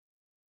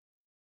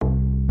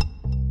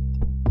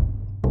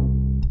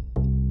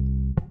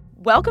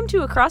Welcome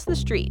to Across the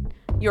Street,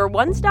 your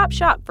one-stop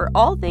shop for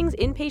all things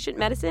inpatient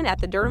medicine at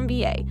the Durham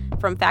VA,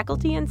 from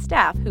faculty and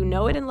staff who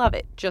know it and love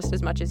it just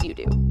as much as you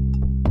do.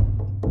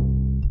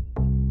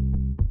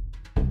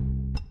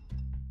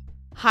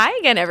 Hi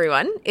again,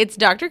 everyone. It's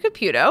Dr.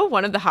 Caputo,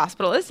 one of the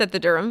hospitalists at the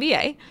Durham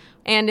VA,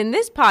 and in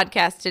this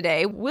podcast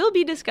today, we'll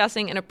be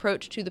discussing an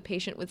approach to the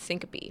patient with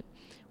syncope.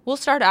 We'll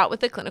start out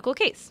with a clinical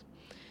case.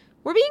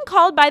 We're being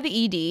called by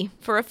the ED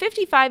for a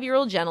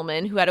 55-year-old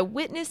gentleman who had a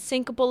witnessed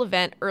syncopal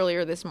event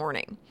earlier this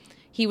morning.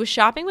 He was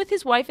shopping with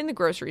his wife in the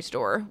grocery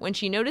store when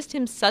she noticed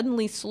him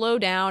suddenly slow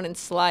down and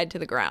slide to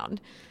the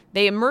ground.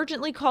 They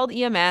emergently called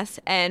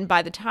EMS, and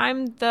by the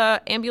time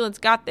the ambulance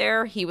got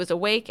there, he was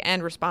awake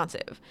and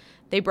responsive.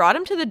 They brought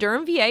him to the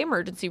Durham VA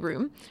emergency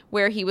room,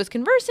 where he was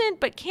conversant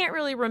but can't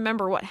really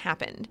remember what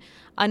happened.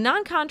 A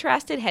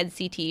non-contrasted head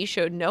CT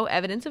showed no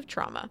evidence of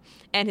trauma,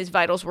 and his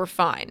vitals were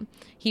fine.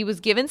 He was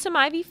given some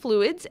IV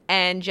fluids,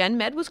 and Gen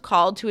Med was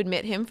called to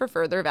admit him for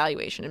further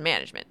evaluation and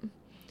management.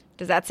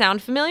 Does that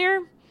sound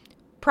familiar?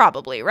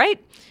 Probably,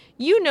 right?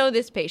 You know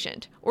this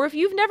patient, or if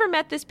you've never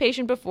met this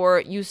patient before,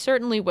 you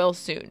certainly will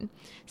soon.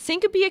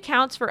 Syncope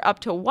accounts for up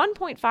to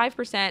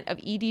 1.5%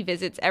 of ED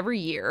visits every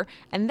year,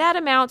 and that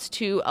amounts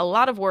to a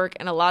lot of work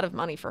and a lot of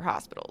money for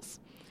hospitals.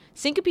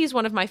 Syncope is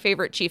one of my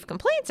favorite chief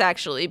complaints,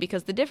 actually,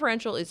 because the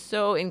differential is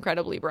so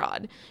incredibly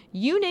broad.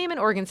 You name an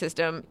organ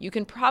system, you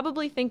can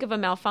probably think of a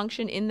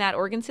malfunction in that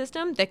organ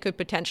system that could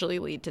potentially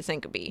lead to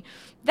syncope.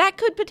 That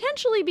could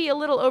potentially be a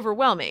little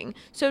overwhelming,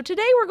 so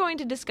today we're going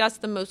to discuss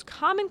the most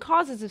common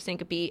causes of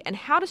syncope and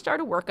how to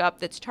start a workup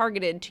that's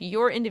targeted to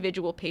your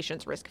individual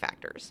patient's risk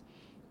factors.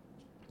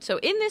 So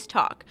in this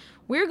talk,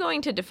 we're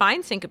going to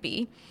define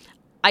syncope,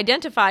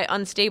 identify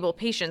unstable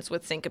patients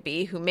with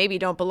syncope who maybe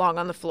don't belong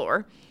on the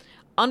floor,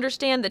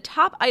 understand the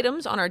top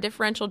items on our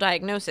differential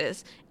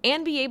diagnosis,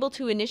 and be able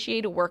to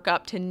initiate a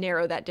workup to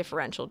narrow that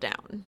differential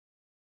down.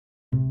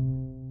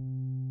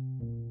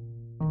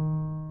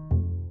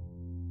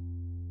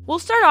 We'll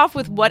start off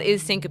with what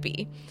is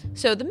syncope.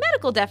 So the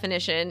medical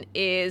definition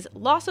is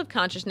loss of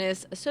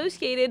consciousness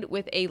associated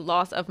with a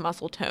loss of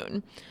muscle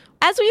tone.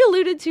 As we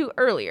alluded to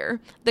earlier,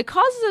 the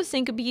causes of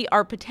syncope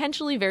are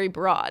potentially very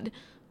broad.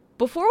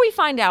 Before we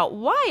find out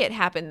why it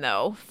happened,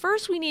 though,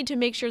 first we need to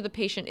make sure the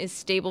patient is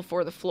stable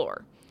for the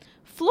floor.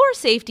 Floor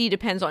safety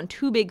depends on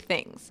two big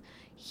things: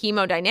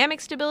 hemodynamic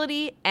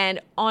stability and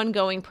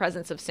ongoing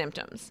presence of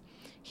symptoms.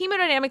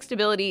 Hemodynamic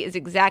stability is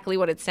exactly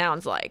what it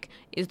sounds like.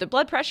 Is the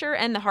blood pressure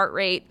and the heart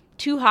rate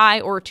too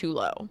high or too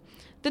low?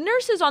 The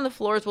nurses on the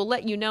floors will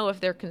let you know if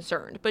they're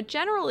concerned, but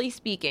generally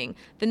speaking,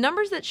 the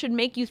numbers that should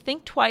make you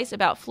think twice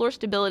about floor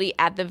stability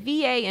at the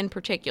VA in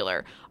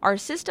particular are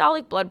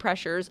systolic blood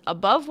pressures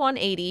above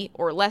 180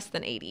 or less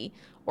than 80,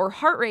 or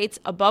heart rates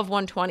above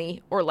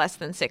 120 or less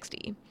than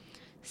 60.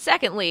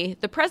 Secondly,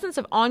 the presence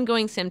of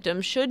ongoing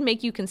symptoms should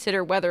make you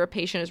consider whether a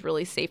patient is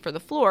really safe for the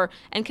floor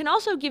and can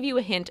also give you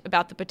a hint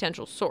about the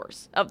potential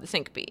source of the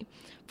syncope.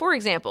 For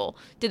example,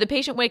 did the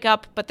patient wake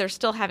up but they're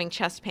still having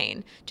chest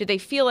pain? Do they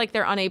feel like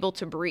they're unable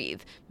to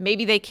breathe?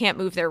 Maybe they can't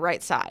move their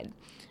right side.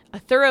 A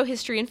thorough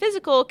history and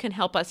physical can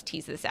help us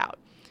tease this out.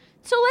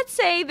 So let's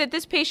say that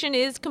this patient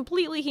is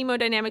completely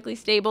hemodynamically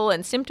stable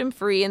and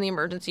symptom-free in the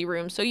emergency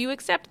room, so you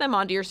accept them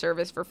onto your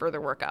service for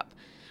further workup.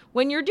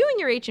 When you're doing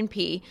your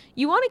H&P,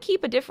 you want to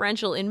keep a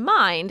differential in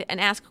mind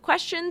and ask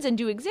questions and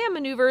do exam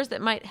maneuvers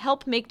that might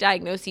help make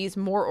diagnoses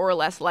more or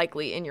less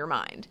likely in your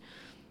mind.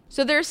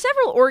 So there are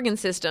several organ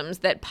systems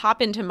that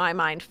pop into my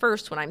mind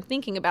first when I'm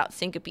thinking about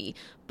syncope,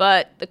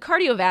 but the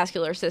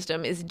cardiovascular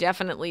system is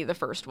definitely the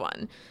first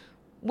one.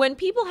 When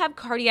people have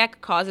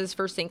cardiac causes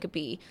for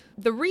syncope,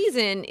 the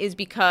reason is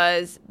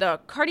because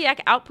the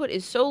cardiac output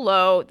is so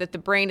low that the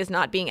brain is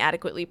not being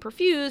adequately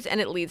perfused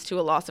and it leads to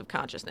a loss of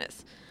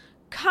consciousness.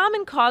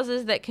 Common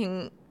causes that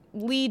can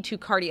lead to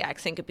cardiac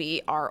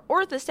syncope are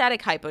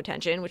orthostatic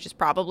hypotension, which is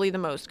probably the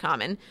most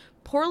common,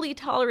 poorly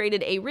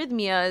tolerated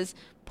arrhythmias,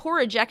 poor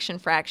ejection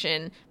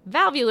fraction,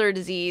 valvular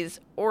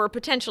disease, or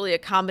potentially a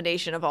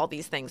combination of all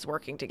these things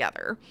working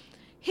together.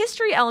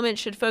 History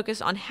elements should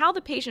focus on how the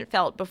patient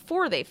felt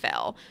before they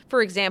fell.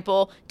 For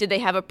example, did they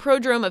have a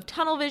prodrome of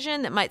tunnel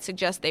vision that might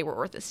suggest they were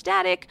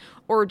orthostatic,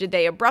 or did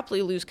they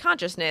abruptly lose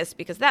consciousness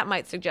because that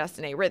might suggest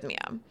an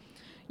arrhythmia?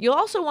 You'll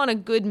also want a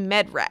good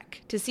med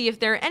rec to see if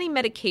there are any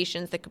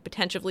medications that could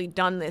potentially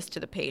done this to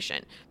the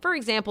patient. For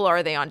example,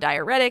 are they on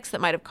diuretics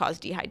that might have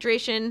caused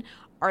dehydration?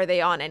 Are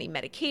they on any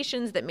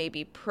medications that may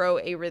be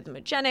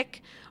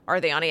pro-arrhythmogenic?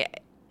 Are they on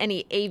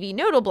any AV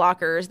nodal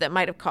blockers that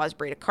might have caused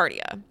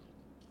bradycardia?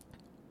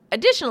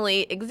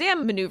 Additionally,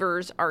 exam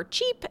maneuvers are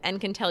cheap and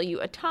can tell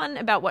you a ton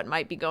about what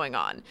might be going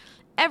on.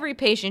 Every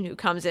patient who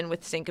comes in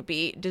with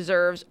syncope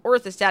deserves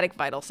orthostatic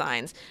vital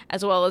signs,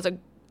 as well as a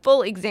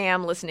full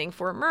exam listening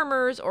for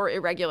murmurs or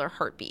irregular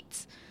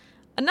heartbeats.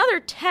 Another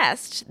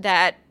test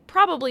that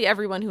probably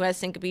everyone who has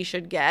syncope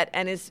should get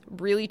and is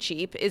really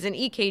cheap is an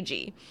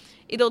EKG.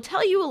 It'll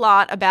tell you a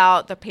lot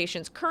about the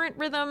patient's current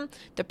rhythm,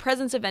 the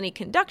presence of any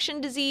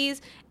conduction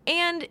disease,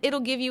 and it'll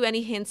give you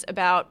any hints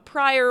about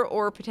prior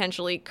or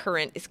potentially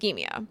current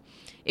ischemia.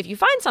 If you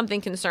find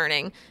something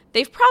concerning,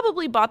 they've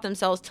probably bought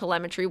themselves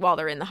telemetry while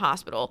they're in the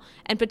hospital,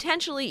 and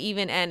potentially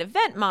even an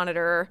event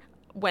monitor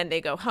when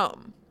they go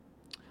home.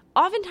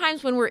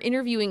 Oftentimes when we're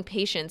interviewing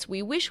patients,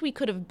 we wish we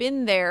could have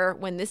been there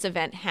when this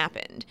event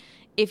happened.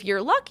 If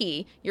you're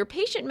lucky, your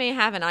patient may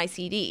have an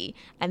ICD,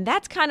 and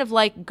that's kind of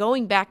like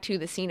going back to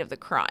the scene of the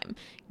crime.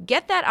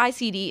 Get that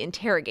ICD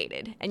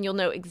interrogated, and you'll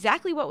know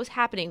exactly what was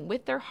happening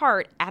with their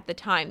heart at the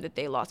time that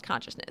they lost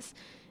consciousness.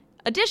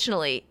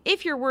 Additionally,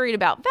 if you're worried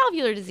about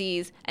valvular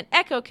disease, an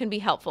echo can be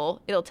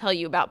helpful. It'll tell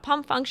you about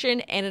pump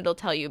function, and it'll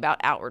tell you about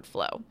outward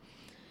flow.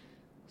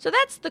 So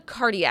that's the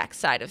cardiac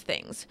side of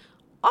things.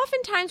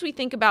 Oftentimes we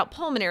think about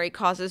pulmonary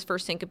causes for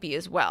syncope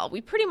as well. We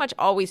pretty much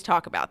always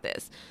talk about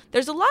this.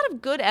 There's a lot of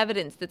good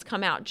evidence that's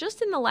come out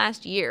just in the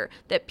last year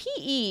that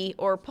PE,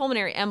 or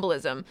pulmonary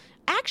embolism,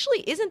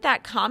 actually isn't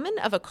that common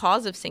of a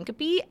cause of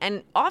syncope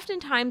and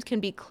oftentimes can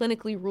be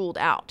clinically ruled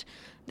out.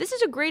 This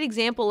is a great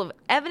example of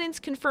evidence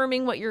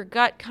confirming what your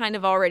gut kind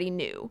of already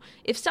knew.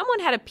 If someone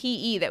had a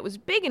PE that was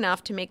big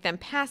enough to make them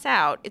pass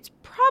out, it's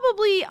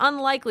probably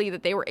unlikely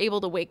that they were able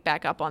to wake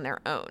back up on their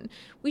own.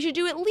 We should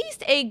do at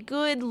least a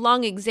good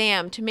lung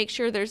exam to make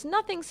sure there's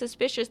nothing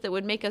suspicious that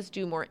would make us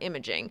do more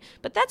imaging,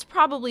 but that's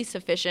probably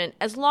sufficient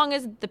as long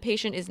as the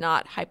patient is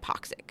not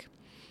hypoxic.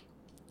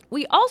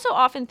 We also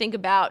often think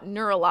about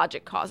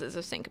neurologic causes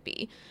of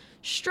syncope.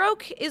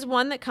 Stroke is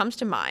one that comes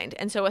to mind,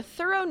 and so a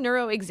thorough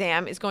neuro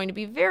exam is going to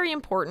be very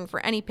important for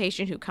any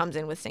patient who comes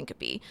in with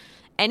syncope.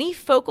 Any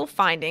focal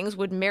findings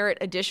would merit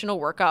additional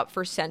workup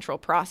for central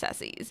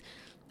processes.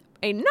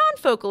 A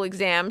non-focal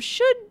exam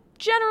should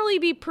generally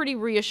be pretty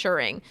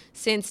reassuring,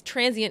 since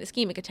transient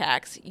ischemic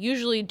attacks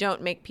usually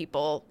don't make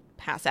people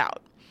pass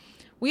out.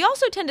 We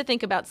also tend to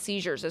think about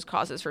seizures as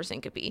causes for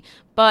syncope,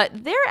 but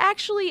they're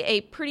actually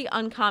a pretty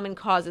uncommon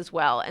cause as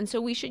well, and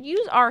so we should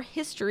use our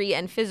history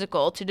and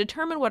physical to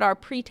determine what our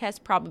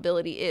pretest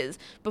probability is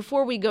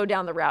before we go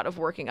down the route of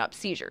working up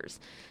seizures.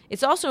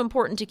 It's also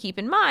important to keep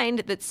in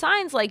mind that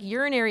signs like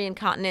urinary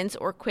incontinence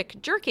or quick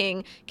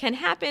jerking can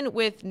happen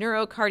with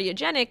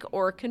neurocardiogenic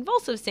or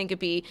convulsive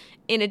syncope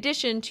in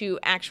addition to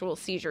actual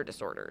seizure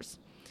disorders.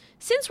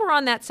 Since we're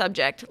on that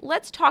subject,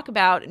 let's talk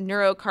about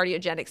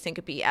neurocardiogenic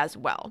syncope as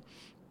well.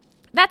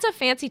 That's a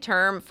fancy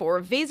term for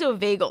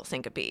vasovagal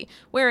syncope,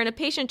 wherein a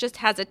patient just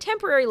has a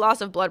temporary loss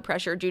of blood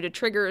pressure due to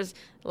triggers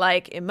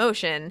like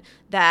emotion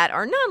that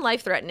are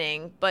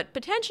non-life-threatening, but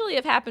potentially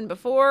have happened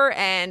before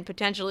and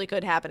potentially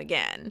could happen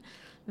again.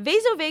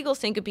 Vasovagal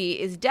syncope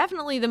is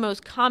definitely the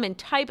most common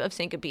type of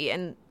syncope,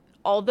 and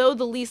although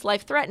the least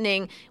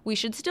life-threatening, we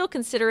should still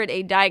consider it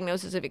a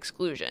diagnosis of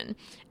exclusion.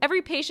 Every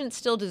patient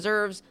still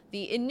deserves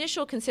the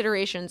initial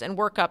considerations and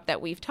workup that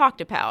we've talked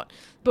about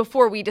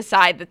before we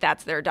decide that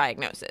that's their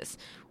diagnosis.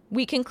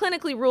 We can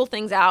clinically rule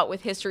things out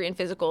with history and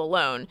physical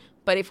alone,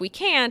 but if we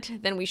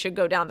can't, then we should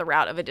go down the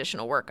route of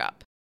additional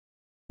workup.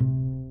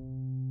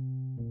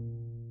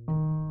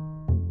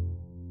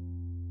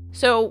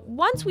 So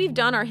once we've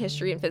done our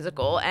history and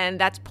physical, and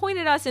that's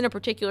pointed us in a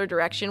particular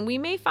direction, we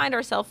may find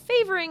ourselves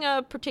favoring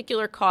a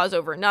particular cause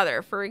over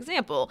another. For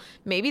example,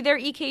 maybe their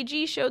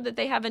EKG showed that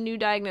they have a new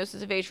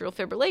diagnosis of atrial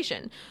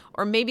fibrillation,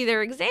 or maybe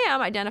their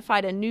exam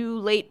identified a new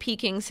late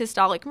peaking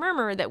systolic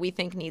murmur that we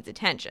think needs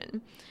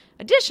attention.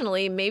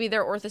 Additionally, maybe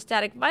their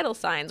orthostatic vital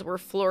signs were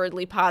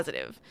floridly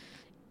positive.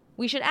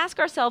 We should ask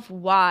ourselves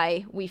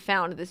why we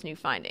found this new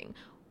finding.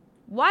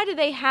 Why do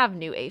they have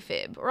new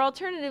AFib? Or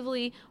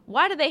alternatively,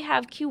 why do they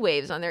have Q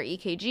waves on their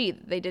EKG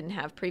that they didn't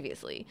have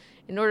previously?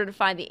 In order to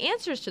find the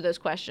answers to those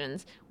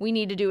questions, we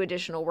need to do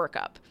additional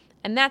workup.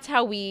 And that's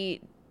how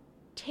we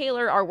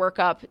tailor our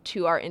workup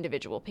to our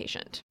individual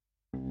patient.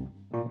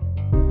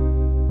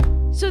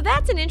 So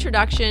that's an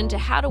introduction to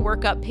how to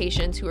work up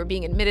patients who are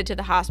being admitted to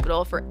the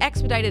hospital for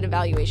expedited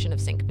evaluation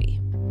of syncope.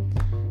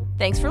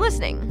 Thanks for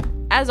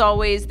listening. As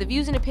always, the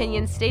views and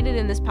opinions stated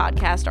in this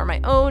podcast are my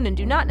own and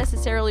do not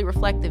necessarily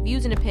reflect the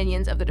views and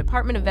opinions of the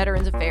Department of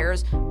Veterans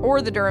Affairs or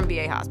the Durham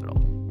VA Hospital.